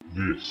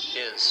This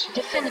is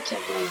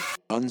definitively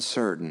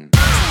uncertain.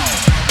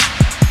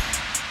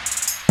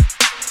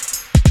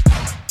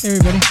 Hey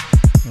everybody,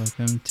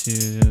 welcome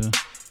to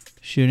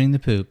Shooting the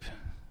Poop.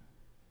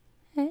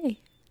 Hey.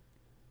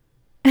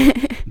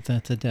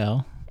 That's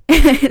Adele.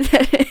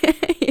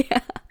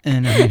 Yeah.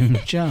 And I'm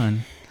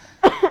John.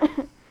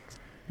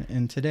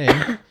 And today,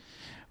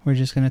 we're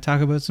just going to talk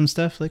about some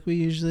stuff like we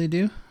usually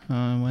do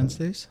on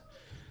Wednesdays.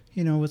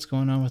 You know, what's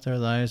going on with our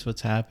lives,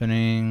 what's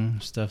happening,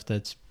 stuff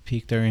that's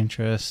piqued our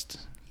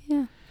interest.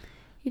 Yeah.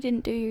 You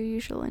didn't do your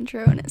usual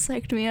intro and it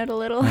psyched me out a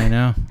little. I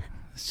know.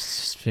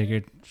 Just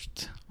figured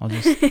I'll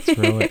just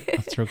throw it.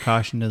 I'll throw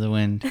caution to the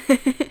wind.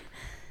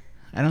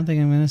 I don't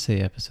think I'm going to say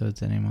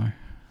episodes anymore.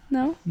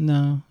 No?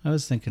 No, I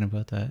was thinking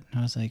about that. And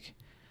I was like,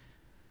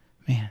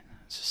 man,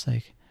 it's just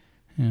like,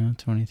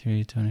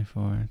 23,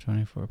 24,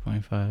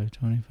 24.5,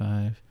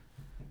 25.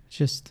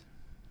 Just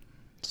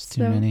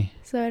too many.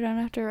 So I don't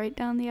have to write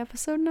down the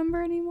episode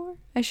number anymore?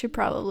 I should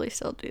probably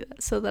still do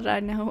that so that I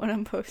know what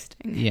I'm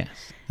posting.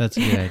 Yes, that's a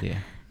good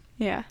idea.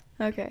 Yeah,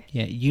 okay.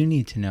 Yeah, you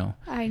need to know.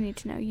 I need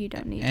to know. You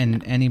don't need to And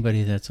know.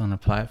 anybody that's on a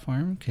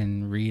platform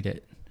can read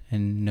it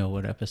and know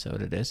what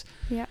episode it is.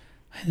 Yeah.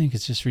 I think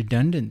it's just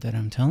redundant that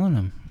I'm telling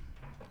them.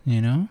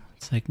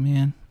 It's like,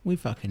 man, we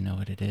fucking know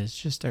what it is.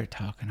 Just start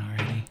talking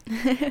already.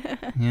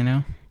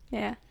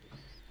 Yeah.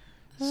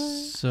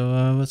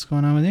 So, what's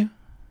going on with you?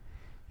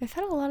 I've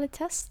had a lot of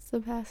tests the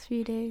past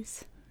few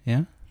days.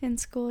 Yeah? In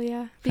school,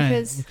 yeah.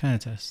 What kind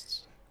of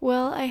tests?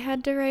 Well, I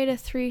had to write a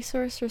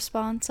 3-source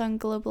response on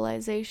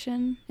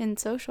globalization in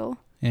social.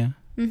 Yeah?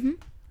 Mm-hmm.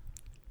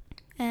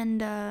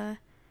 And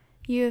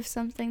you have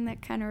something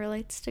that kind of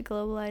relates to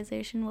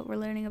globalization, what we're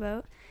learning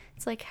about.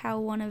 It's like how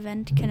one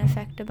event can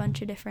affect a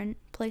bunch of different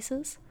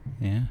places.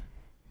 Yeah.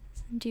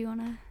 Do you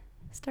want to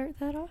start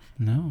that off?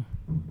 No.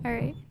 All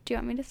right. Do you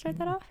want me to start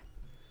that off?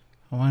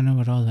 I want to know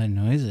what all that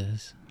noise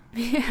is.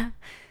 Yeah.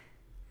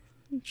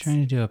 I'm trying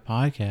to do a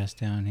podcast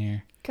down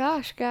here.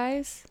 Gosh,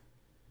 guys.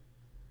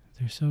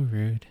 They're so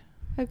rude.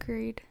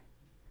 Agreed.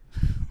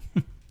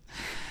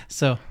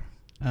 So,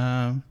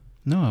 no,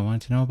 I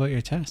want to know about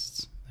your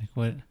tests. Like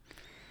what?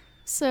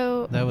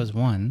 So. That was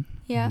one.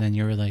 Yeah. And then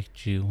you were like,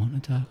 do you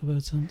want to talk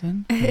about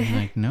something? And I'm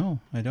like, no,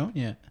 I don't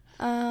yet.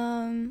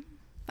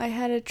 I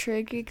had a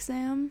trig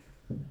exam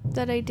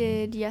that I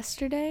did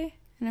yesterday,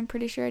 and I'm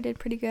pretty sure I did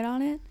pretty good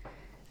on it.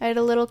 I had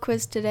a little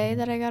quiz today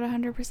that I got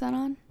 100%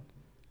 on.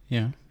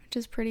 Yeah. Which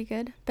is pretty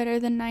good. Better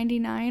than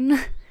 99.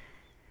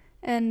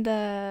 And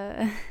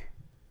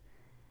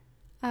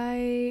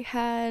I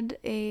had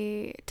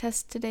a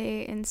test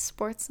today in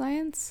sports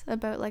science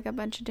about like a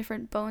bunch of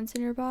different bones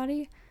in your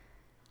body.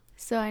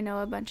 So I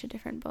know a bunch of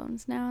different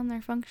bones now and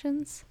their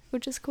functions,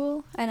 which is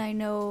cool. And I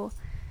know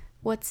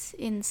what's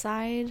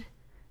inside.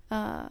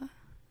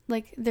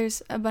 Like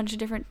there's a bunch of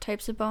different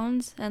types of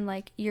bones, and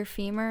like your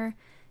femur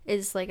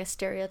is like a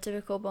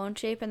stereotypical bone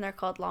shape, and they're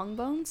called long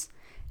bones.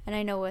 And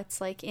I know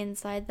what's like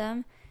inside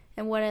them.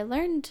 And what I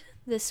learned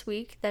this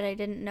week that I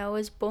didn't know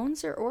is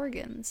bones are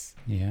organs.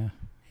 Yeah,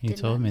 you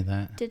told me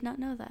that. Did not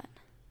know that.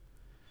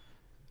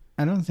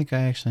 I don't think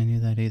I actually knew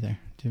that either,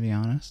 to be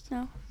honest.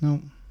 No.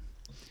 Nope.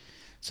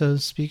 So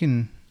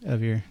speaking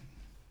of your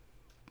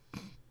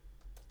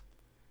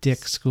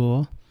dick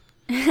school.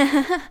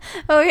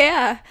 Oh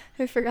yeah,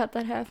 I forgot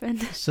that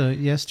happened. So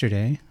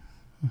yesterday,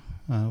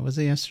 was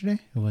it yesterday?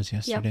 It was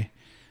yesterday. Yep.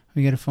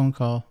 We get a phone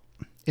call.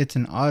 It's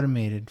an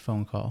automated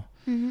phone call.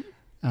 Mm-hmm.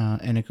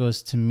 And it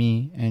goes to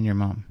me and your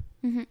mom.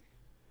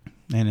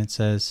 Mm-hmm. And it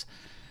says,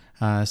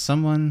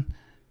 someone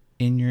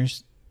in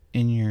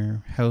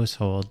your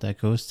household that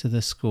goes to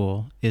the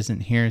school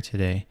isn't here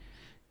today.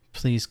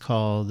 Please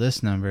call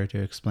this number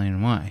to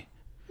explain why.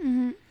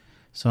 Mm-hmm.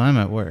 So I'm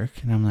at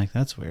work and I'm like,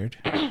 that's weird.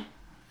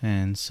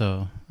 And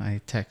so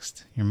I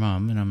text your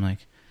mom and I'm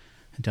like,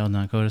 Adele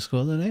not go to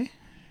school today?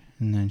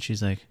 And then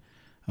she's like,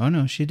 oh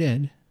no, she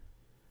did.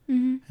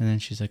 Mm-hmm. And then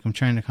she's like, I'm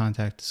trying to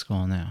contact the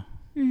school now.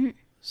 Mm-hmm.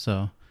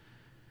 So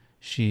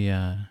she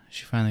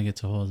finally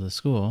gets a hold of the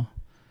school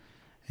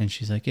and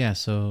she's like, yeah,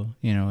 so,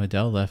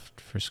 Adele left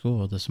for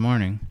school this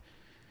morning.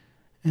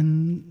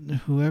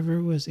 And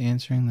whoever was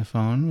answering the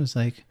phone was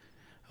like,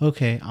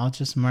 okay, I'll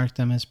just mark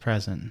them as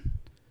present.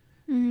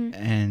 Mm-hmm.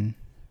 And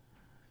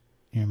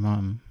your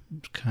mom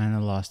kind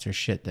of lost her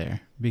shit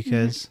there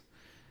because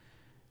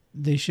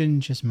they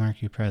shouldn't just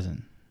mark you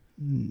present.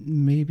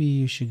 Maybe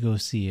you should go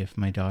see if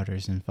my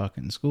daughter's in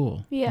fucking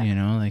school. Yeah.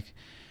 Like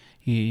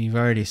you've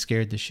already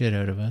scared the shit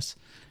out of us.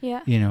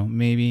 Yeah.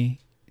 Maybe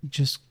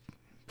just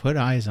put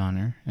eyes on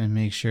her and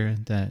make sure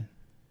that,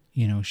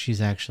 she's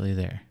actually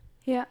there.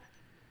 Yeah.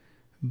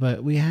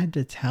 But we had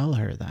to tell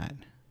her that.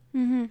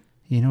 Mm-hmm.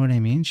 You know what I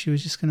mean? She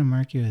was just going to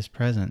mark you as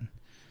present.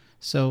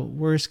 So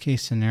worst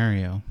case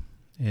scenario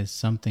is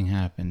something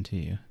happened to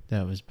you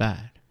that was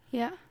bad.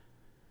 Yeah.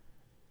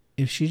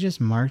 If she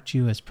just marked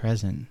you as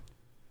present,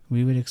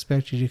 we would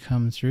expect you to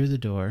come through the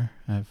door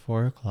at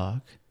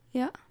 4:00.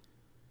 Yeah.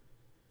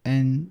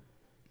 And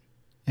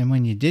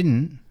when you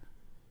didn't,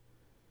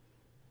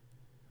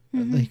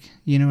 like,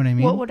 you know what I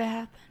mean? What would have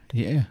happened?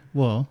 Yeah.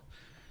 Well,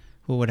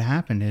 what would have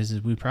happened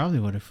is we probably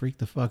would have freaked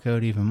the fuck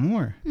out even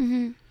more.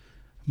 Mm-hmm.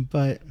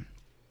 But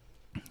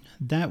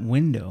that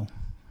window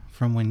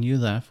from when you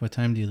left, what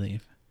time do you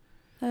leave?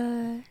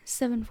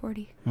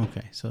 7:40.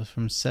 Okay, so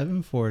from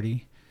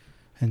 7:40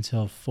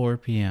 until 4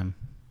 p.m.,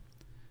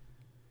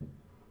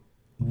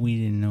 we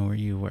didn't know where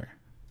you were.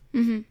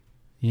 Mm-hmm.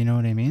 You know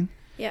what I mean?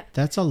 Yeah.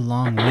 That's a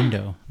long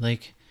window.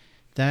 Like,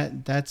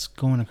 that's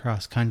going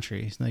across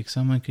countries. Like,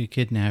 someone could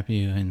kidnap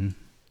you and,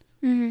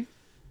 Mm-hmm.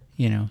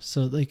 you know,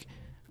 so, like,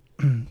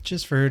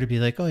 just for her to be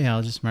like, oh, yeah,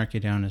 I'll just mark her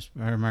down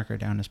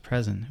as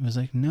present. It was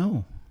like,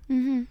 no,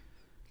 Mm-hmm.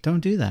 don't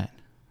do that.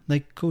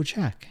 Like, go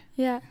check.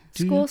 Yeah.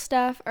 School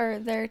staff are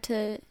there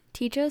to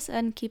teach us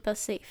and keep us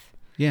safe.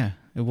 Yeah.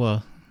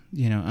 Well,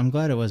 you know, I'm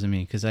glad it wasn't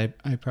me, because I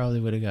probably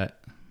would have got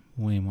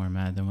way more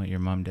mad than what your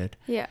mom did.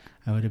 Yeah.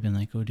 I would have been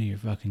like, go do your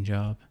fucking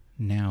job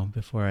now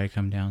before I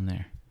come down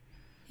there.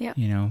 Yeah.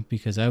 You know,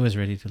 because I was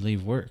ready to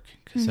leave work,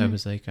 because I Mhm.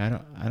 was like, I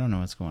don't know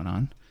what's going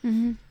on.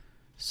 Mm-hmm.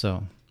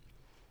 So,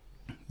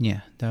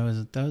 yeah, that was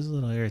a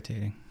little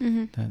irritating,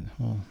 Mm-hmm. that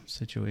whole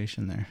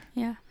situation there.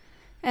 Yeah.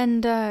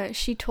 And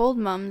she told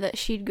Mom that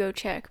she'd go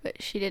check,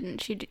 but she didn't.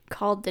 She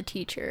called the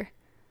teacher.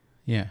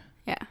 Yeah.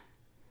 Yeah.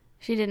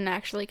 She didn't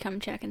actually come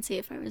check and see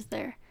if I was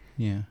there.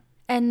 Yeah.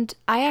 And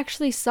I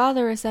actually saw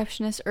the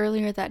receptionist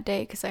earlier that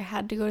day because I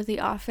had to go to the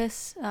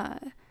office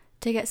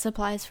to get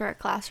supplies for our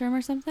classroom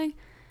or something.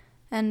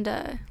 And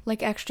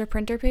like extra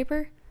printer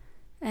paper.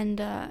 And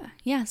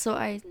yeah, so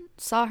I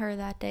saw her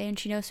that day, and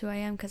she knows who I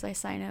am because I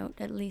sign out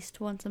at least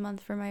once a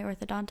month for my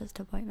orthodontist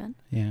appointment.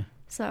 Yeah.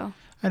 So.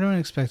 I don't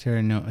expect her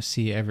to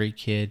see every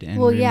kid and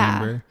Well,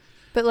 remember. yeah.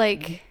 But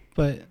like,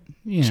 But,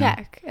 you know.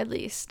 check at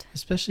least.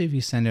 Especially if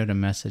you send out a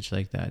message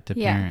like that to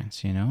Yeah.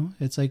 parents, you know?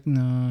 It's like,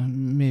 no,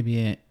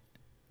 maybe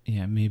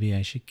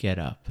I should get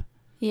up.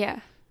 Yeah.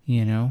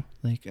 You know?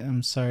 Like,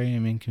 I'm sorry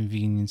I'm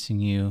inconveniencing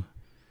you.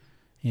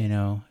 You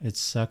know, it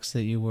sucks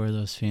that you wore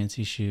those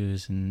fancy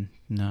shoes and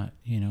not,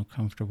 you know,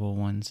 comfortable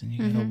ones, and you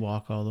gotta Mhm.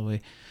 walk all the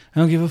way. I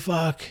don't give a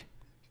fuck.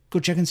 Go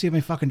check and see if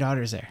my fucking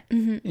daughter's there.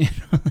 Mm-hmm. You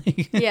know,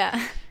 like,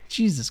 Yeah.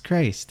 Jesus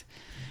Christ.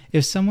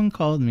 If someone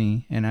called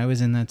me and I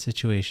was in that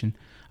situation,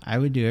 I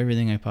would do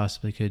everything I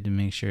possibly could to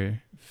make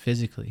sure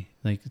physically,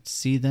 like,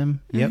 see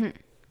them. Yep, Mhm.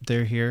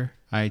 they're here.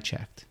 I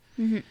checked.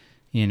 Mm-hmm.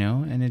 You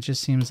know, and it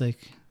just seems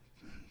like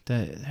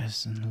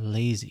that's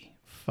lazy.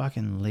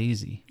 Fucking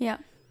lazy. Yeah.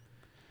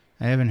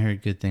 I haven't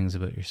heard good things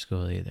about your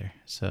school either,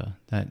 so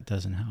that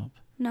doesn't help.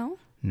 No?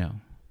 No.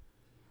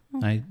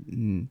 Oh.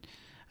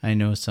 I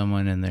know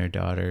someone and their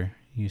daughter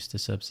used to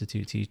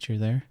substitute teacher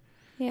there,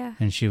 Yeah.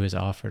 and she was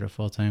offered a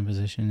full-time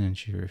position and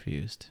she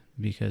refused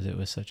because it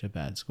was such a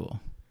bad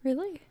school.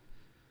 Really?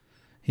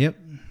 Yep,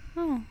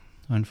 Oh.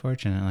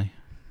 unfortunately.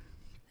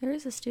 There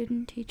was a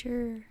student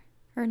teacher,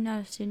 or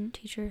not a student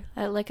teacher,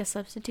 like a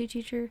substitute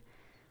teacher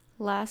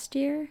last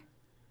year.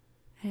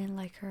 I didn't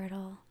like her at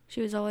all. She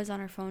was always on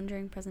her phone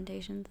during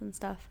presentations and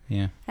stuff.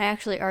 Yeah. I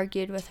actually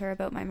argued with her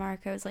about my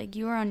mark. I was like,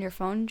 you were on your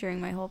phone during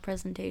my whole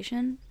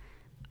presentation.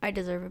 I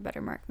deserve a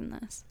better mark than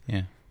this.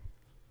 Yeah.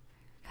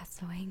 Got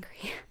so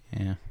angry.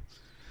 Yeah.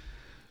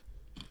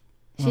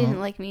 She didn't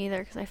like me either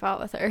because I fought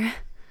with her.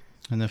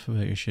 Enough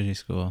about your shitty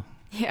school.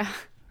 Yeah.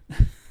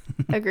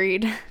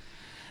 Agreed.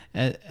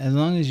 As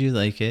long as you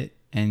like it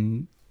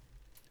and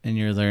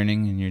you're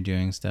learning and you're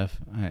doing stuff,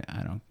 I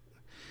don't,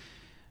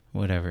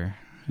 whatever.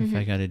 If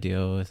I got to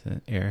deal with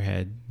an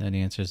airhead that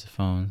answers the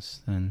phones,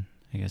 then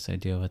I guess I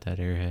deal with that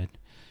airhead.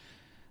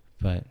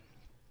 But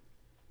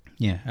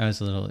yeah, I was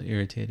a little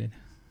irritated.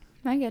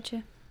 I get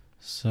you.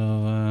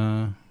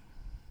 So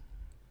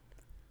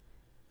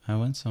I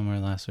went somewhere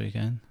last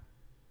weekend.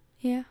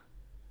 Yeah.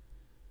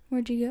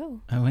 Where'd you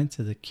go? I went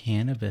to the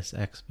Cannabis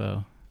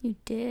Expo. You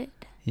did?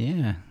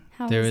 Yeah.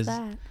 How There was was-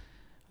 that?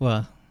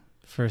 Well,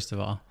 first of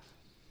all,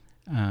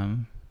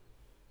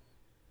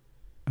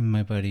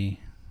 my buddy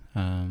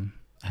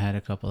had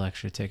a couple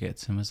extra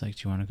tickets and was like,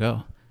 do you want to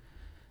go?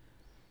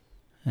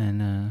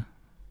 And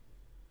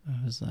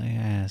I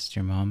asked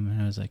your mom,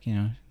 and I was like, you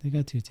know, they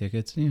got 2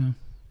 tickets, you know,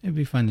 it'd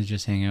be fun to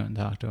just hang out and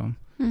talk to them.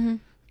 Mm-hmm.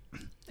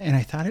 And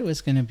I thought it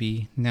was going to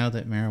be, now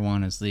that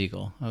marijuana is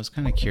legal, I was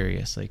kind of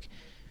curious,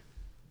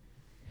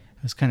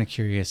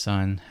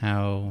 on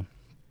how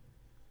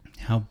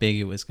big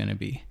it was going to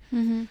be.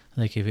 Mm-hmm.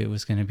 Like, if it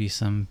was going to be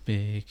some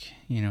big,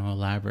 you know,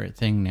 elaborate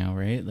thing now,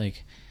 right?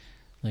 Like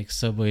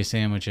Subway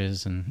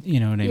sandwiches and, you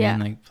know what I Yeah. mean?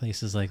 Like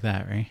places like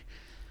that, right?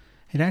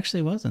 It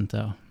actually wasn't,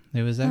 though.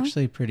 It was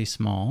actually pretty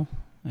small,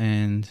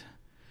 and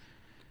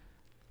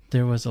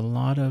there was a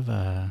lot of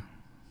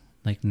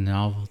like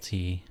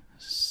novelty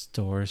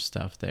store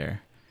stuff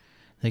there.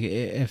 Like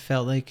it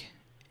felt like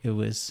it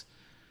was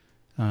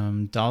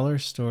dollar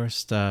store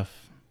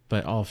stuff,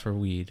 but all for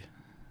weed.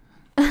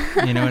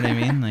 You know what I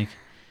mean? Like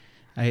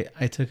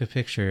I took a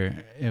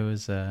picture. It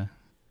was a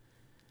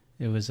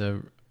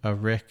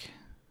Rick,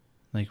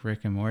 like Rick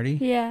and Morty.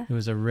 Yeah. It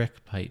was a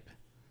Rick pipe.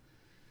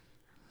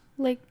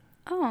 Like,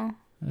 oh.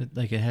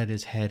 Like it had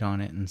his head on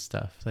it and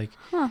stuff. Like,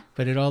 Huh.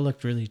 but it all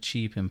looked really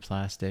cheap and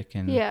plastic,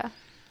 and Yeah.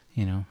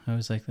 you know, I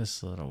was like, this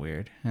is a little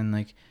weird. And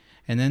like,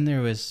 And then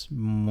there was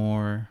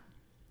more,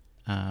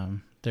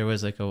 there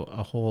was like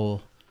a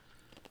whole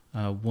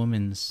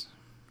woman's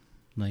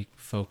like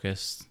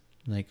focus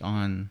like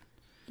on,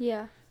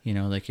 Yeah. you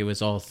know, like it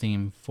was all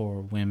themed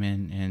for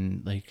women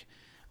and like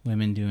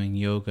women doing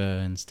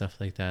yoga and stuff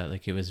like that.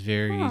 Like it was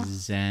very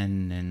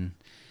zen, and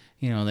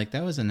you know, like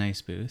that was a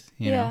nice booth,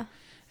 you know.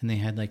 And they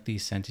had like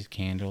these scented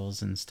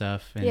candles and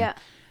stuff, and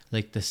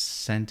like the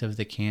scent of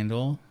the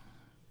candle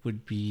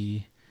would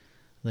be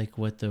like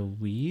what the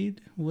weed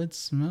would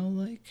smell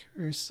like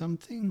or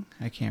something.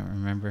 I can't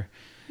remember.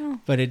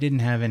 But it didn't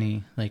have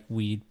any like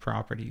weed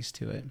properties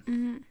to it.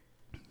 Mm-hmm.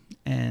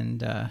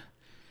 And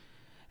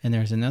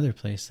there's another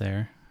place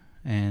there,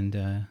 and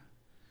the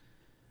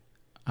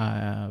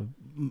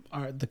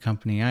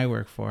company I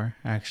work for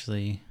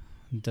actually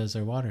does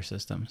their water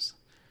systems.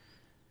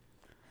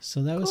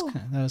 So that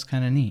was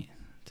kind of neat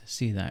to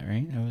see that,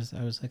 right?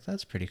 I was like,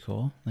 that's pretty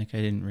cool. Like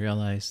I didn't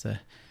realize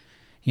that,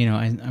 you know,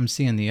 I'm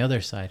seeing the other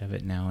side of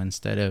it now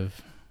instead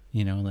of,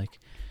 you know, like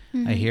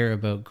I hear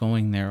about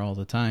going there all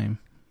the time.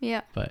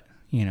 Yeah. But,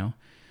 you know,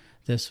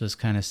 this was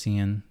kind of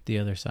seeing the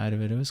other side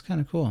of it. It was kind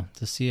of cool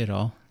to see it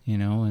all, you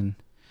know, and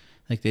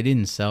like they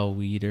didn't sell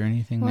weed or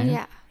anything there.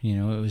 Yeah. You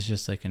know, it was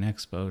just like an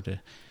expo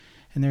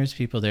and there was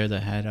people there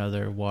that had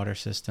other water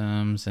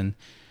systems and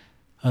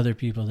other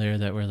people there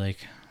that were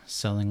like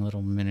selling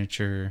little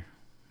miniature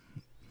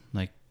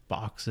like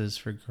boxes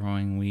for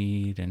growing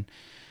weed, and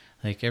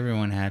like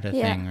everyone had a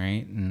thing,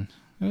 right? And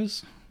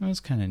it was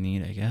kind of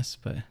neat, I guess.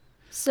 But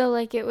so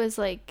like it was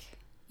like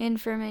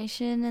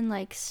information and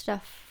like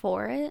stuff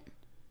for it,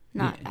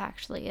 not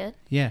actually it.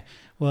 Yeah.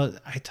 Well,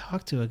 I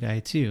talked to a guy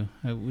too.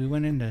 We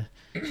went into,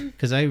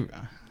 because I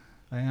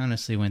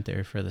honestly went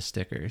there for the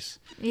stickers.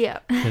 Yeah.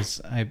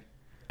 Because I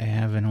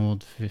have an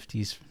old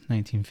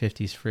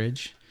 1950s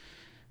fridge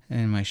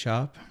in my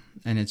shop,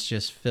 and it's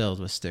just filled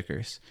with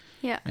stickers.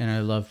 Yeah. And I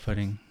love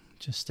putting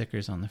just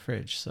stickers on the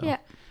fridge. So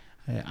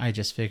I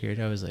just figured,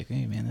 I was like,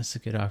 hey man, this is a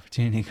good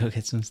opportunity to go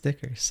get some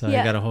stickers. So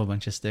I got a whole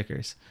bunch of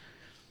stickers.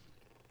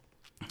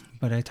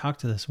 But I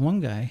talked to this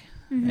one guy,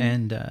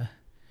 and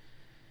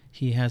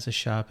he has a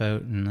shop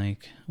out in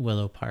like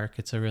Willow Park.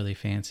 It's a really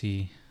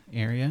fancy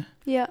area.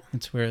 Yeah.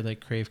 It's where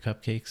like Crave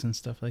Cupcakes and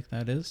stuff like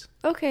that is.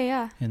 Okay,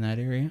 yeah. In that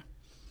area.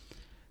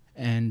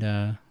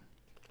 And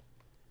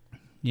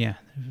yeah,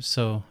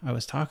 so I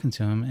was talking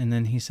to him, and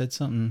then he said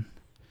something,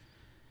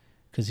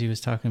 because he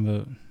was talking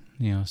about,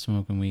 you know,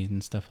 smoking weed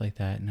and stuff like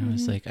that. And I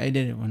was like, I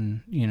did it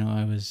when, you know,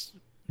 I was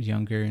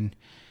younger, and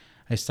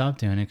I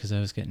stopped doing it because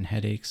I was getting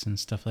headaches and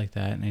stuff like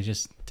that, and I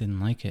just didn't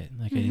like it.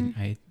 Like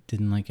I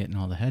didn't like getting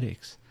all the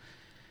headaches.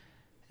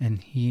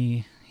 And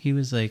he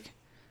was like,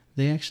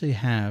 they actually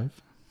have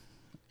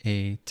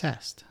a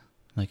test,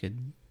 like a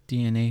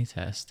DNA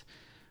test,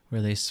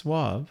 where they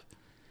swab,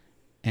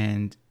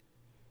 and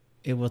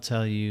it will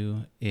tell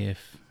you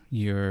if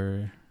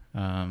you're,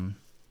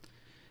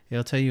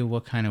 it'll tell you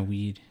what kind of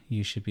weed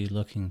you should be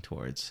looking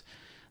towards.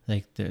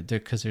 Like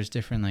because there's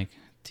different like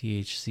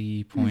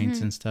THC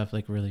points and stuff,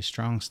 like really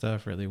strong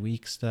stuff, really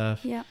weak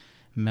stuff,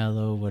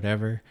 mellow,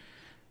 whatever.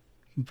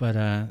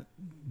 But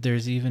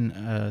there's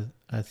even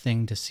a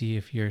thing to see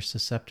if you're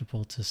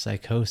susceptible to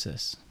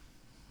psychosis.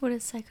 What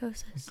is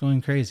psychosis?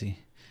 Going crazy.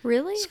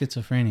 Really?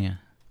 Schizophrenia.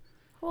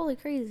 Holy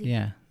crazy.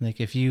 Yeah, like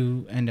if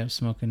you end up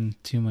smoking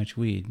too much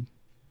weed,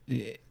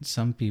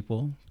 some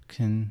people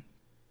can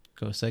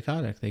go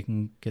psychotic. They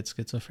can get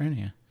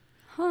schizophrenia.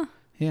 Huh.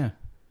 Yeah.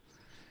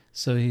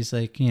 So he's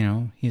like,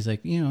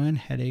 and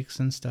headaches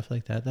and stuff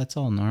like that. That's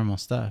all normal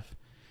stuff.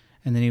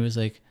 And then he was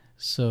like,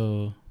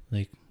 so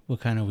like, what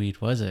kind of weed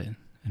was it?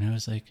 And I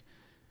was like,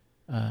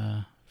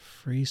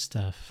 free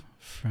stuff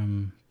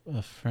from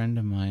a friend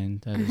of mine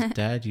that his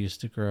dad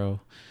used to grow.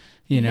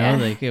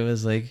 Like it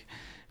was like,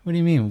 what do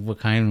you mean? What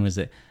kind was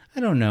it? I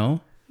don't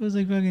know. It was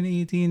like fucking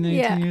 18,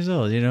 19 years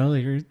old,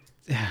 like,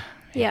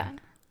 yeah.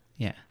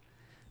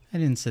 I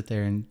didn't sit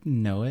there and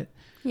know it.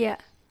 Yeah.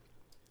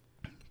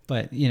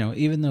 But,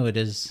 even though it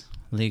is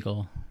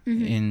legal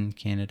in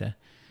Canada,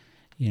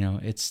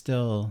 it's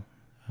still,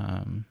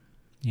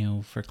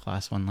 for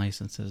class 1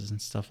 licenses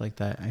and stuff like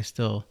that, I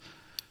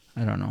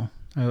don't know.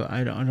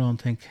 I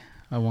don't think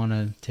I want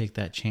to take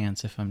that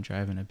chance if I'm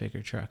driving a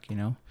bigger truck,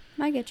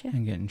 I get you.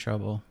 And get in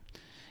trouble.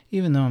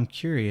 Even though I'm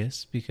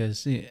curious,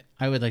 because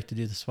I would like to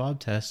do the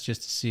swab test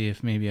just to see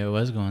if maybe I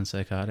was going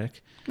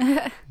psychotic.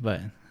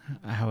 But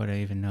how would I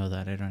even know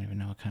that? I don't even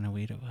know what kind of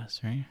weed it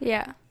was, right?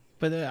 Yeah.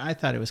 But I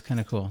thought it was kind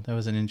of cool. That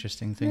was an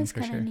interesting thing for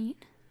sure. That's kind of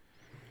neat.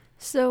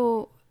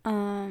 So,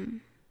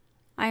 I'm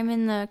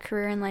in the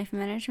career and life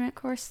management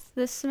course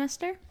this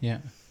semester. Yeah.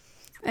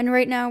 And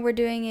right now we're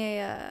doing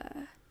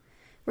a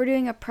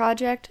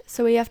project,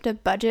 so we have to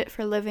budget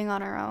for living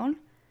on our own.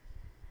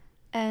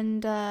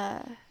 And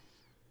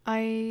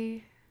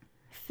I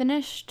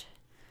finished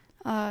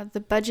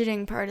the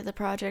budgeting part of the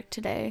project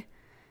today.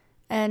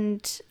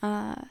 And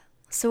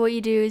so what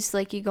you do is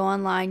like you go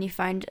online, you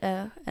find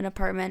an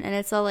apartment, and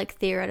it's all like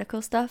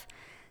theoretical stuff.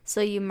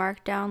 So you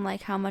mark down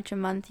like how much a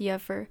month you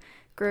have for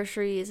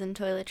groceries and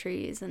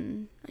toiletries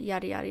and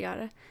yada yada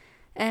yada.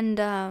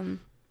 And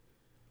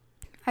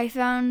I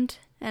found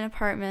an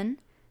apartment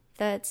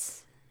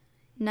that's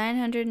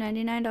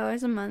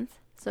 $999 a month,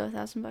 so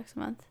 $1,000 a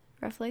month,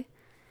 roughly,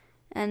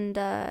 and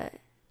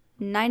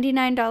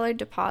 $99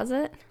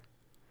 deposit,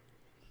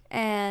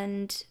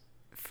 and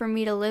for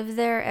me to live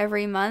there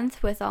every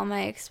month with all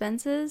my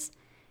expenses,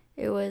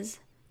 it was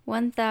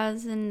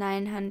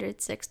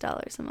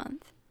 $1,906 a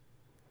month.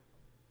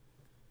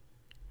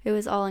 It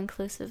was all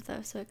inclusive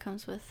though, so it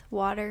comes with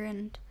water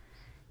and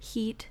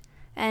heat,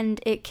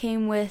 and it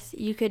came with,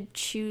 you could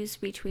choose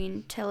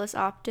between TELUS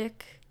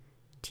Optic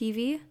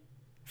TV,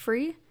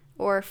 free,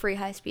 or free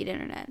high-speed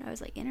internet. I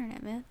was like,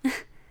 internet, man.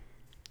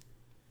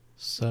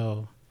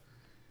 So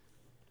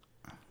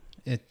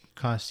it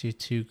cost you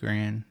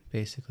 $2,000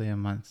 basically a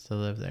month to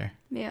live there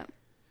Yeah.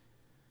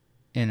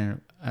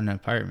 in an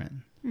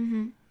apartment.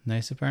 Mm-hmm.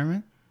 Nice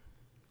apartment?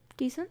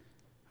 Decent.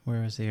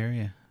 Where was the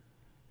area?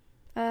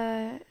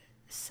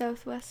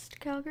 Southwest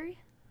Calgary.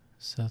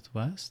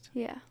 Southwest?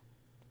 Yeah.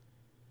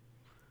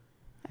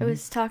 I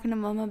was talking to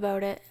Mom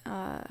about it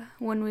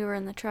when we were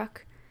in the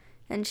truck,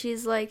 and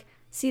she's like,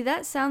 see,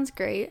 that sounds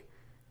great.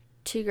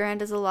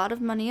 $2,000 is a lot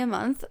of money a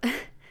month,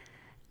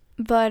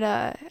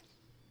 but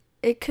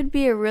it could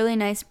be a really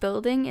nice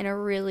building in a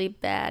really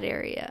bad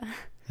area.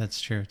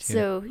 That's true too.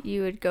 So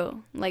you would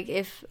go, like,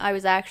 if I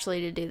was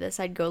actually to do this,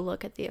 I'd go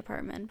look at the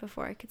apartment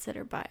before I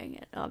consider buying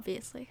it,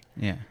 obviously.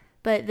 Yeah.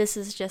 But this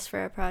is just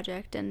for a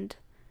project, and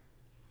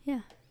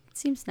yeah, it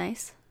seems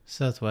nice.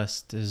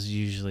 Southwest is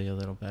usually a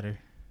little better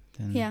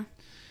than... Yeah.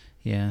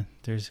 Yeah,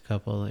 there's a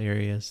couple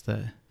areas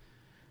that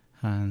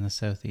in the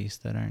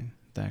southeast that aren't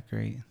that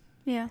great.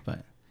 Yeah.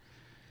 But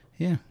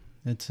yeah,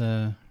 it's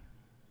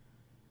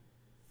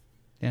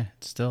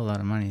it's still a lot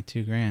of money,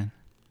 $2,000.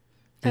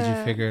 Did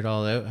you figure it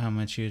all out, how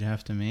much you'd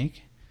have to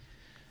make?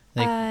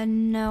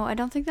 No, I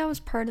don't think that was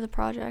part of the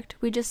project.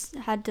 We just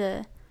had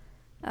to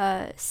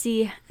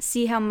see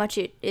how much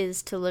it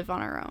is to live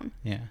on our own.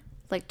 Yeah.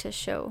 Like, to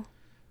show.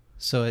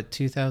 So at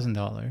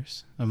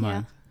 $2,000 a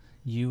month,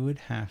 you would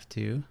have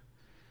to,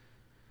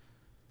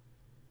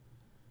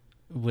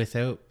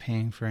 without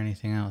paying for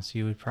anything else,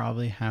 you would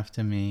probably have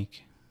to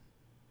make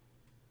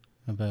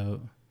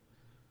about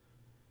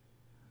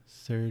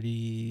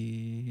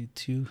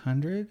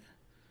 $3,200.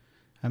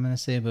 I'm going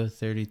to say about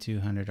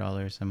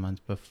 $3,200 a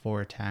month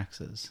before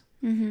taxes.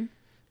 Mm-hmm.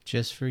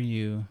 Just for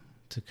you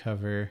to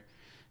cover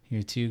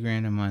your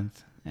 $2,000 a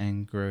month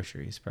and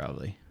groceries,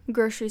 probably.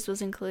 Groceries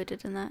was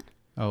included in that.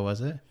 Oh,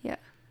 was it? Yeah.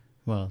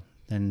 Well,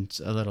 then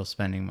it's a little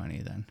spending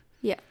money then.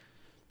 Yeah.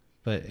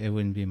 But it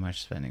wouldn't be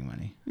much spending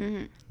money.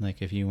 Mm-hmm.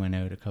 Like if you went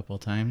out a couple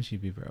times,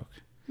 you'd be broke.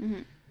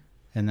 Mm-hmm.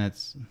 And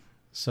that's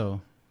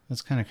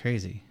kind of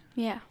crazy.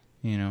 Yeah.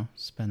 You know,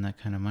 spend that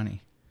kind of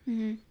money.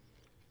 Mm-hmm.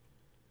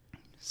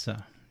 So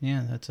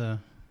yeah, it's a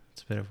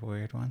bit of a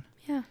weird one.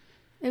 Yeah.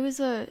 It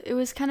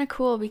was kind of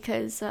cool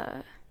because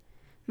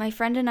my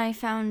friend and I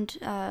found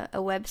a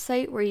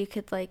website where you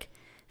could like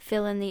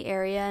fill in the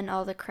area and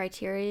all the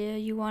criteria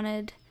you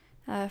wanted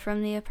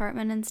from the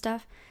apartment and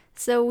stuff.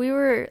 So we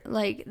were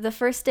like, the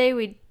first day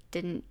we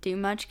didn't do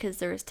much because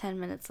there was 10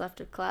 minutes left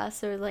of class.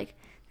 So like,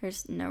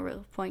 there's no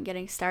real point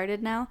getting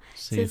started now.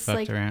 So you it's fucked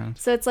like, around.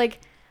 So it's like,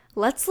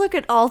 let's look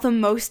at all the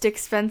most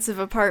expensive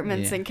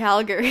apartments in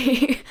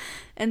Calgary.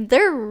 And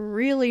they're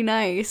really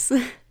nice.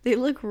 They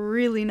look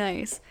really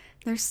nice.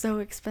 They're so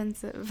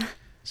expensive.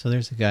 So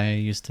there's a guy I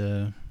used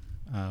to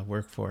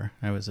work for.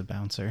 I was a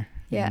bouncer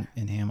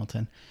in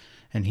Hamilton,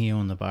 and he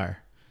owned the bar.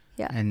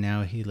 Yeah. And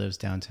now he lives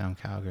downtown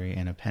Calgary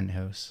in a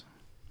penthouse.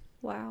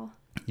 Wow.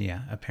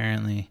 Yeah,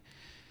 apparently,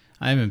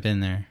 I haven't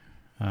been there.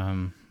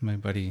 My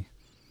buddy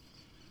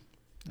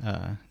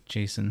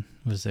Jason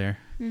was there.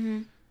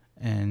 Mm-hmm.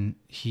 And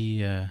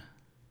he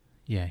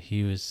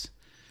was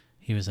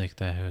like,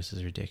 that house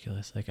is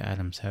ridiculous. Like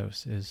Adam's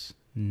house is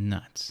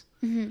nuts.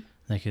 Mm-hmm.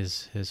 Like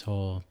his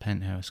whole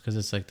penthouse, because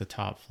it's like the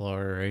top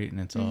floor, right? And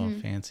it's all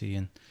fancy.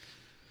 And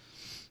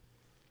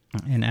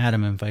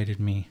Adam invited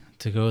me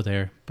to go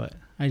there, but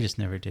I just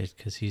never did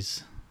because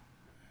he's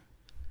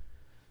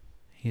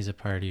a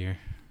partier.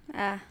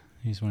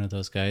 He's one of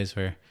those guys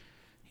where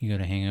you go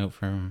to hang out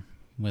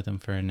with him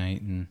for a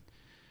night and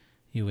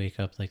you wake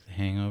up like the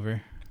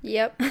Hangover.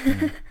 Yep.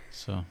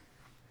 So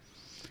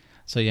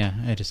yeah,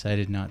 I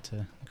decided not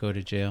to go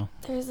to jail.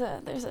 There's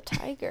a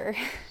tiger.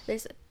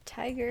 There's a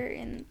tiger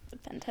in the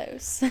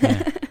penthouse.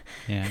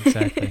 Yeah,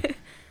 exactly.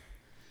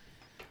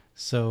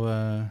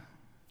 So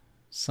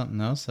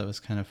something else that was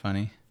kind of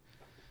funny.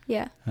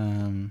 Yeah.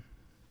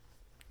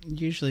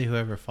 Usually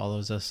whoever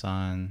follows us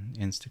on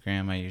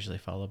Instagram, I usually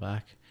follow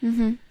back.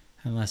 Mm-hmm.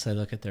 Unless I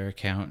look at their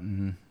account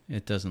and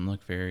it doesn't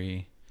look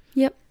very...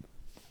 Yep.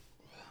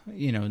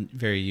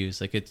 Very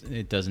used. Like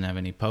it doesn't have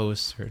any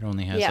posts, or it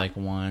only has like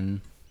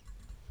one.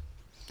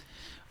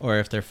 Or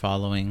if they're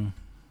following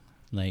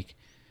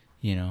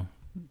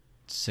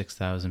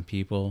 6,000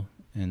 people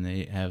and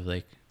they have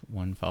like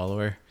one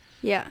follower.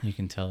 Yeah. You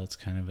can tell it's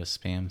kind of a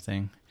spam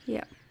thing.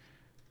 Yeah.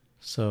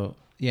 So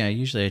yeah,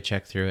 usually I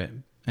check through it.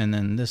 And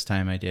then this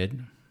time I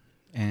did.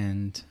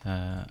 And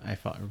I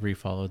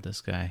refollowed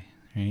this guy,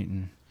 right?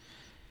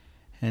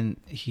 And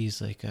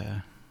he's like,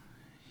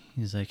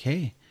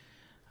 hey,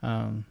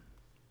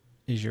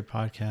 is your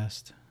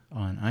podcast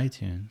on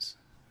iTunes?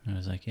 And I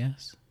was like,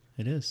 yes,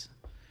 it is.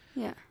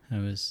 Yeah. I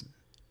was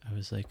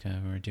like,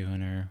 we're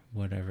doing our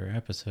whatever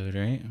episode,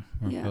 right?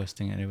 We're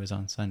posting it. It was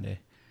on Sunday.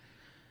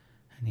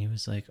 And he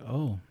was like,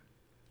 oh.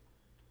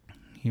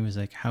 He was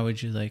like, how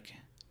would you like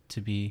to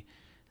be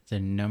the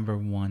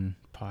 #1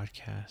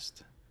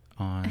 podcast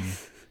on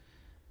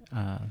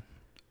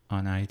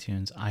on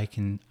iTunes? I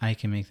can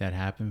make that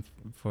happen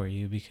for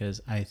you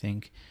because I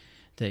think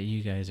that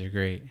you guys are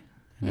great.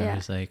 And I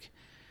was like,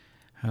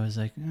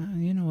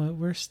 you know what?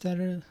 We're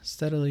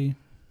steadily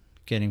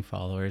getting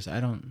followers. I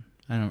don't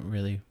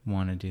really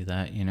want to do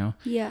that, you know?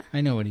 Yeah.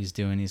 I know what he's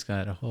doing. He's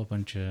got a whole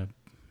bunch of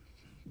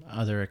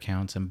other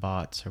accounts and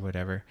bots or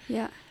whatever.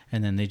 Yeah.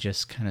 And then they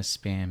just kind of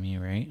spam you,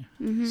 right?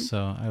 Mm-hmm.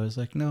 So I was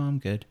like, no, I'm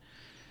good.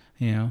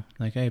 You know,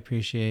 like I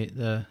appreciate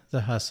the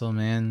hustle,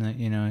 man, that,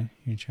 you know,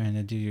 you're trying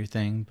to do your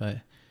thing, but,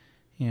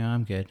 you know,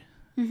 I'm good.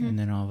 Mm-hmm. And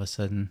then all of a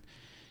sudden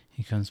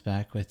he comes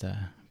back with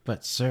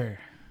but sir,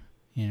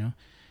 you know,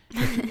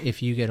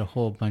 if you get a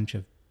whole bunch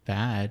of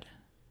bad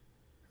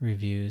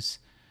reviews,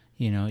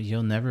 you know,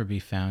 you'll never be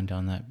found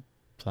on that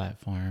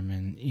platform.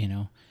 And, you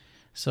know,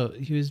 so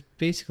he was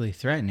basically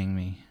threatening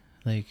me,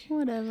 like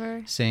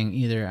whatever, saying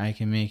either I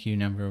can make you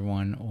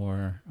 #1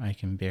 or I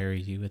can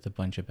bury you with a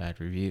bunch of bad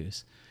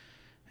reviews.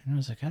 And I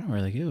was like, I don't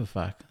really give a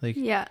fuck. Like,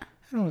 yeah,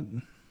 I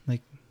don't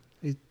like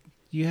it.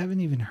 You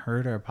haven't even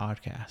heard our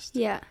podcast.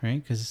 Yeah.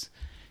 Right. Cause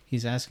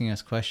he's asking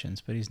us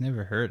questions, but he's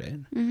never heard it.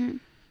 Mm-hmm.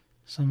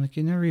 So I'm like,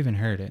 you never even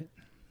heard it.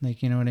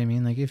 Like, you know what I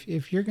mean? Like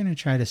if you're going to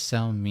try to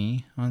sell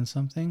me on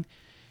something,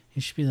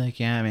 you should be like,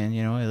 yeah, man,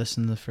 you know, I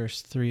listened to the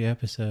first 3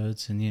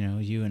 episodes and, you know,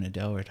 you and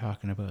Adele were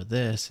talking about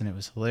this and it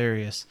was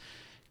hilarious.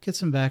 Get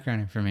some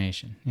background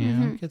information, you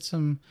know, get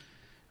some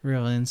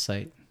real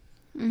insight,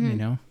 you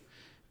know,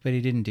 but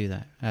he didn't do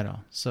that at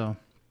all. So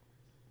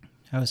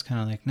I was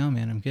kind of like, no,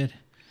 man, I'm good.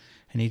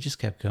 And he just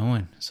kept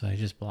going. So I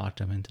just blocked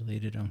him and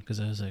deleted him because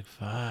I was like,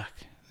 fuck,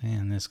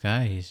 man, this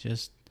guy, he's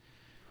just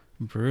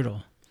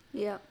brutal.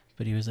 Yeah.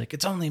 But he was like,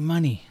 it's only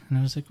money. And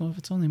I was like, well, if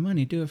it's only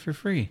money, do it for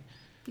free.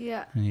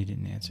 Yeah. And he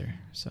didn't answer.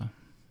 So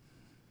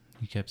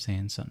he kept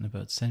saying something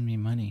about send me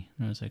money.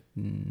 And I was like,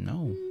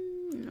 no.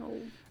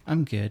 No.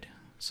 I'm good.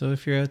 So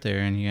if you're out there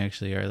and you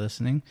actually are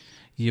listening,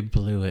 you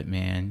blew it,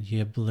 man.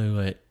 You blew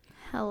it.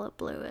 Hella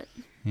blew it.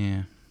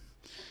 Yeah.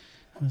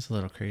 It was a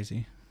little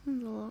crazy. It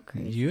was a little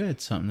crazy. You had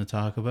something to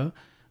talk about.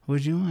 What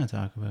did you want to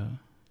talk about?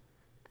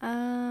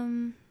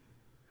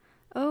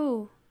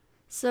 Oh,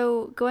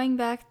 so going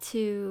back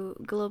to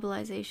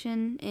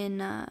globalization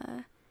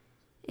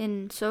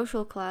in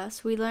social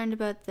class, we learned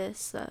about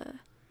this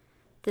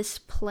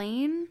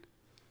plane,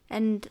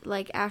 and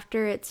like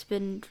after it's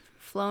been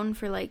flown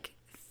for like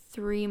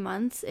 3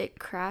 months, it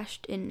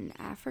crashed in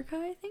Africa,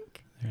 I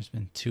think. There's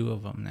been 2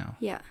 of them now.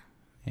 Yeah.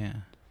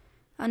 Yeah.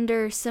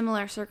 Under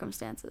similar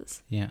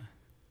circumstances. Yeah.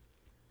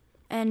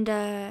 And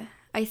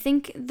I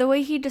think the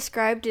way he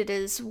described it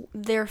is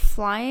they're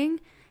flying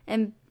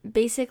and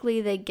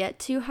basically they get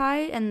too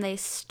high and they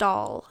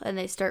stall and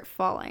they start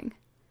falling.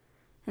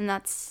 And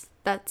that's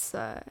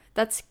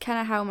kind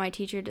of how my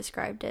teacher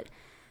described it.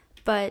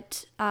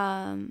 But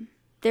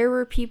there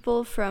were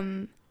people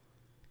from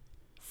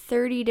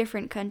 30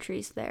 different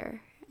countries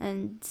there,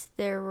 and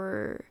there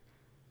were,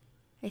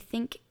 I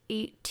think,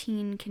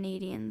 18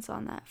 Canadians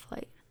on that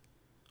flight.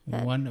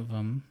 One of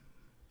them,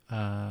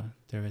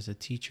 there was a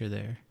teacher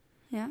there.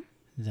 Yeah.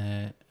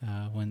 That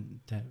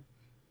went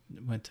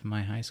to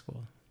my high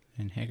school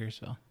in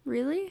Hagersville.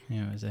 Really?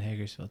 Yeah, it was a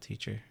Hagersville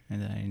teacher,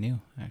 and that I knew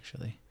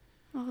actually.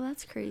 Oh,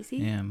 that's crazy.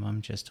 Yeah,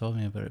 Mom just told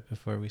me about it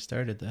before we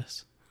started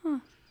this. Huh.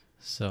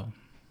 So,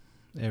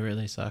 it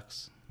really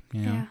sucks.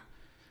 You know, Yeah.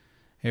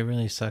 It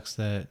really sucks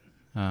that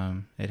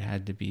it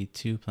had to be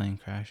 2 plane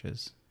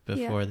crashes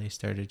before they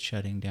started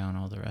shutting down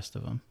all the rest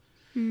of them.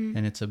 Mm.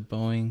 And it's a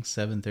Boeing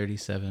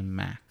 737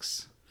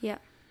 MAX. Yeah.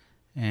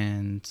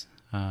 And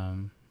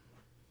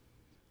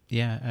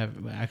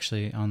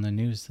actually on the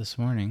news this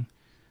morning,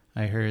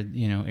 I heard,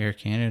 you know, Air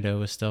Canada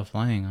was still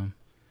flying them.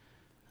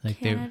 Like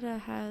Canada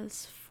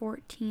has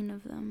 14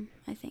 of them,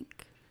 I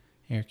think.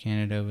 Air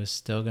Canada was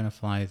still going to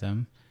fly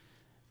them.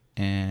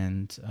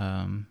 And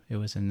it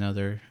was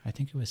another, I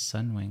think it was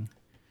Sunwing.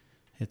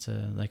 It's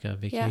a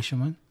vacation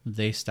one.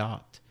 They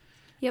stopped.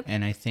 Yep.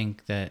 And I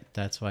think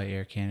that's why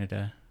Air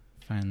Canada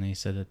finally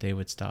said that they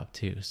would stop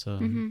too. So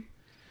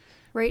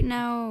right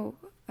now,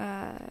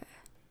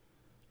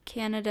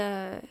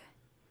 Canada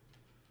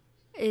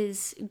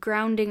is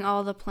grounding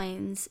all the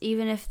planes.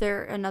 Even if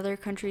they're another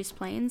country's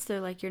planes,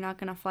 they're like, you're not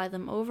going to fly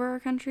them over our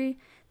country.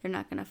 They're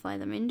not going to fly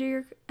them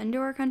into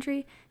our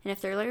country. And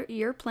if they're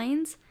your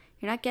planes,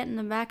 you're not getting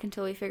them back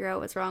until we figure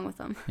out what's wrong with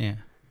them. Yeah.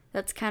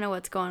 That's kind of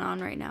what's going on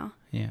right now.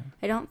 Yeah.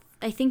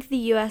 I think the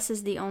U.S.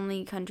 is the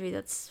only country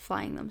that's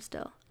flying them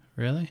still.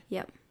 Really?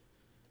 Yep.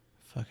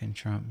 Fucking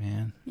Trump,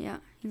 man. Yeah.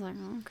 He's like, I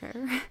don't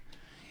care.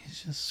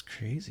 He's just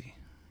crazy.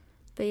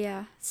 But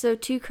yeah, so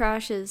 2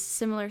 crashes,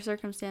 similar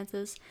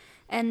circumstances.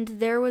 And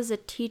there was a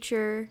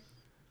teacher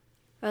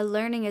a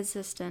learning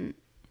assistant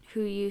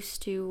who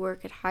used to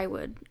work at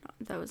Highwood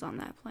that was on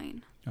that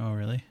plane. Oh,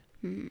 really?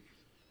 Mm-hmm.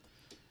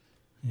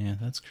 Yeah,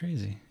 that's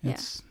crazy.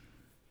 It's,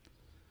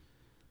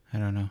 I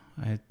don't know.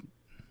 I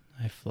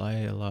fly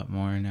a lot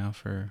more now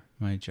for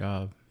my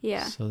job.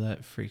 Yeah. So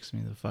that freaks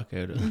me the fuck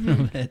out a Mm-hmm.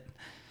 little bit.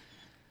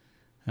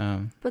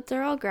 But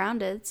they're all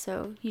grounded,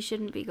 so you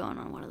shouldn't be going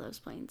on one of those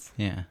planes.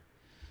 Yeah,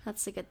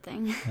 That's a good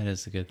thing. that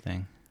is a good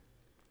thing.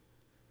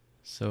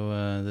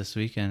 So this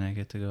weekend I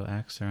get to go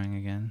axe throwing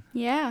again.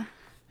 Yeah.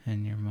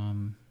 And your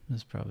mom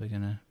is probably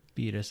going to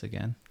beat us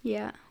again.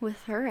 Yeah,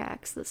 with her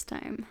axe this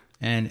time.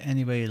 And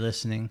anybody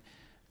listening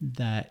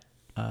that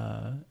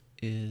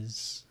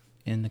is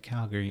in the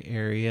Calgary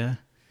area,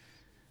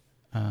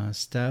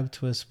 Stab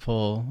Twist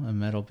Pull, a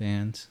metal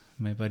band.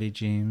 My buddy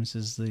James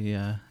is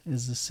the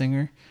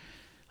singer.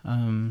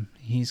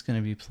 He's going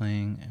to be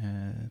playing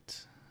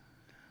at,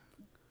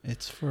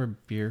 it's for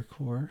Beer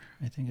Core,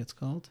 I think it's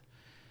called.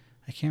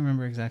 I can't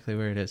remember exactly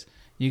where it is.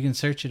 You can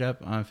search it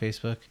up on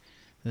Facebook.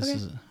 This Okay.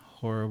 is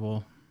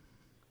horrible.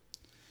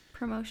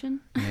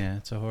 Promotion? Yeah,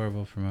 it's a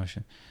horrible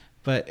promotion.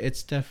 But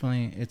it's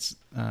definitely,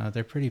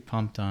 they're pretty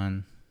pumped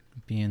on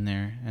being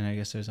there. And I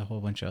guess there's a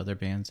whole bunch of other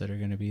bands that are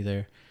going to be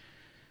there.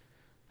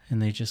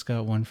 And they just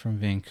got one from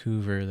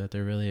Vancouver that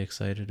they're really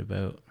excited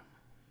about.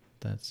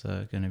 That's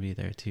going to be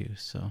there too.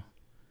 So,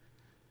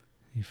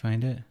 you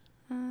find it?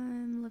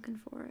 I'm looking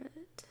for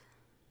it.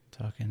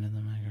 Talk into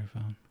the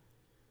microphone.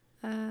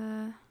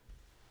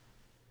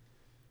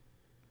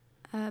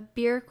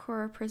 Beer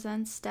Core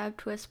presents Stab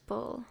Twist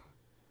Pull.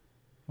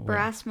 Where?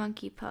 Brass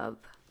Monkey Pub.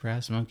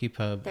 Brass Monkey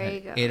Pub There at you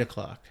go. 8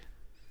 o'clock.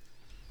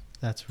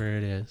 That's where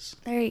it is.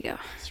 There you go.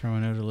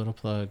 Throwing out a little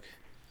plug.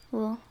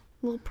 Little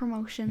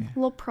promotion. Yeah.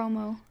 Little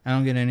promo. I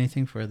don't get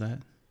anything for that.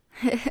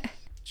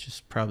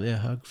 Just probably a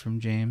hug from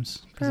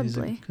James.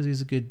 Probably. Because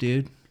he's a good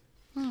dude.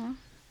 Aw.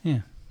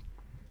 Yeah.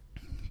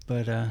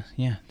 But,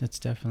 yeah, that's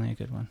definitely a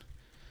good one.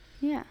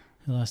 Yeah.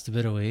 I lost a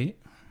bit of weight.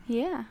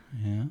 Yeah.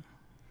 Yeah.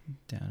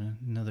 Down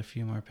another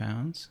few more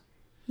pounds.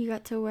 You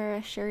got to wear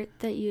a shirt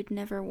that you'd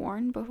never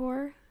worn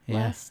before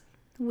last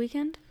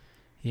weekend?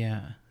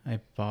 Yeah. I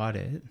bought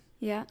it.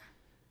 Yeah.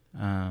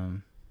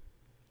 And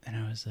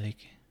I was like,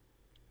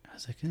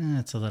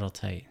 it's a little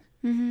tight.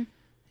 Mm-hmm.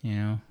 You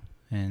know?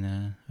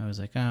 And I was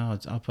like, oh,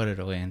 I'll put it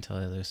away until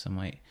I lose some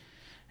weight.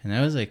 And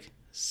that was like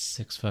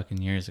 6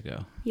 fucking years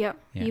ago. Yep.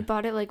 Yeah. You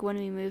bought it like when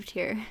we moved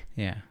here.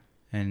 Yeah.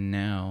 And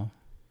now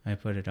I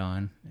put it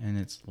on and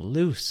it's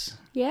loose.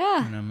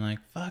 Yeah. And I'm like,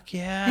 fuck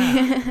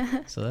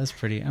yeah. So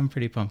I'm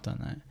pretty pumped on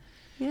that.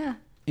 Yeah.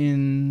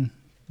 In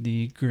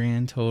the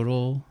grand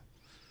total,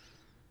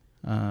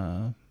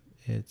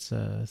 it's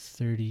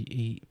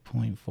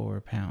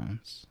 38.4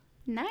 pounds.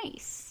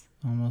 Nice.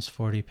 Almost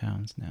 40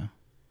 pounds now.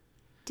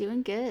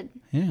 Doing good.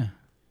 Yeah.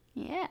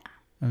 Yeah.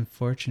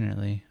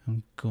 Unfortunately,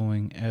 I'm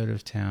going out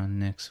of town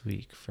next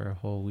week for a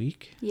whole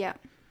week. Yeah.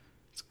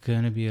 It's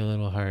going to be a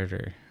little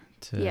harder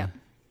to Yeah.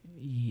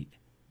 eat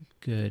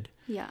good,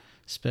 Yeah.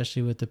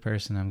 especially with the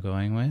person I'm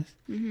going with,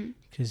 Mm-hmm.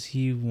 because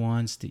he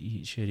wants to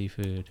eat shitty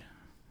food.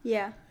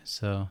 Yeah.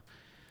 So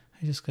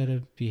I just got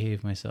to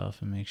behave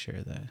myself and make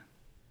sure that,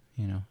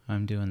 you know,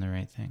 I'm doing the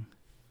right thing.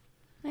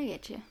 I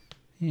get you.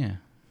 Yeah.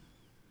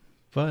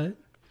 But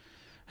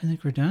I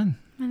think we're done.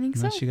 I think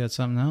Unless so. you got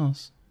something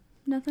else.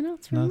 Nothing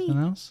else from Nothing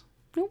me. else?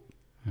 Nope.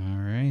 All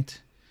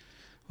right.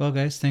 Well,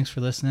 guys, thanks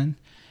for listening.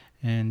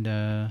 And,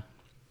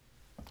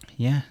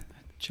 yeah,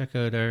 check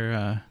out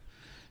our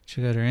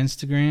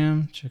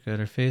Instagram, check out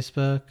our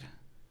Facebook,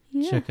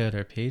 Yeah. check out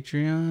our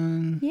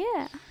Patreon.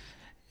 Yeah.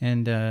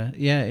 And,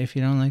 yeah, if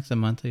you don't like the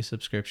monthly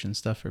subscription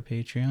stuff for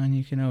Patreon,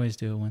 you can always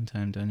do a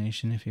one-time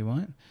donation if you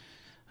want.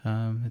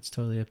 It's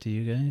totally up to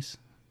you guys.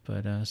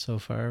 But so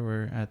far,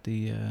 we're at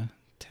the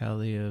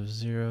tally of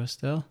 0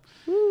 still.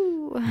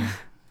 Woo. Yeah.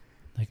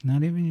 Like,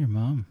 not even your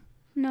mom.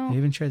 No. I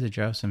even tried to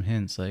drop some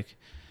hints, like,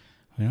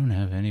 we don't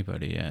have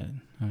anybody yet.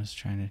 I was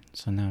trying to,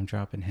 so now I'm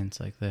dropping hints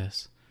like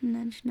this.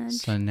 Nudge, nudge.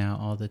 So now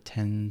all the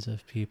tens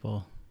of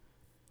people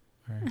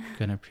are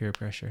going to peer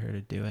pressure her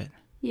to do it.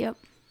 Yep.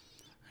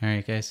 All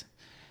right, guys.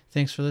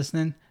 Thanks for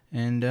listening.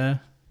 And,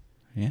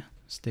 yeah,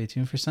 stay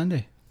tuned for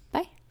Sunday.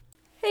 Bye.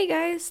 Hey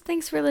guys,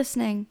 thanks for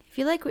listening. If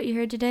you like what you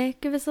heard today,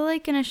 give us a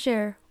like and a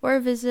share, or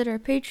visit our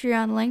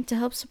Patreon link to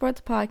help support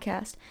the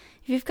podcast.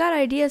 If you've got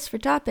ideas for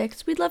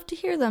topics, we'd love to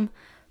hear them.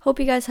 Hope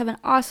you guys have an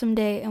awesome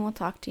day, and we'll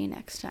talk to you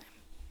next time.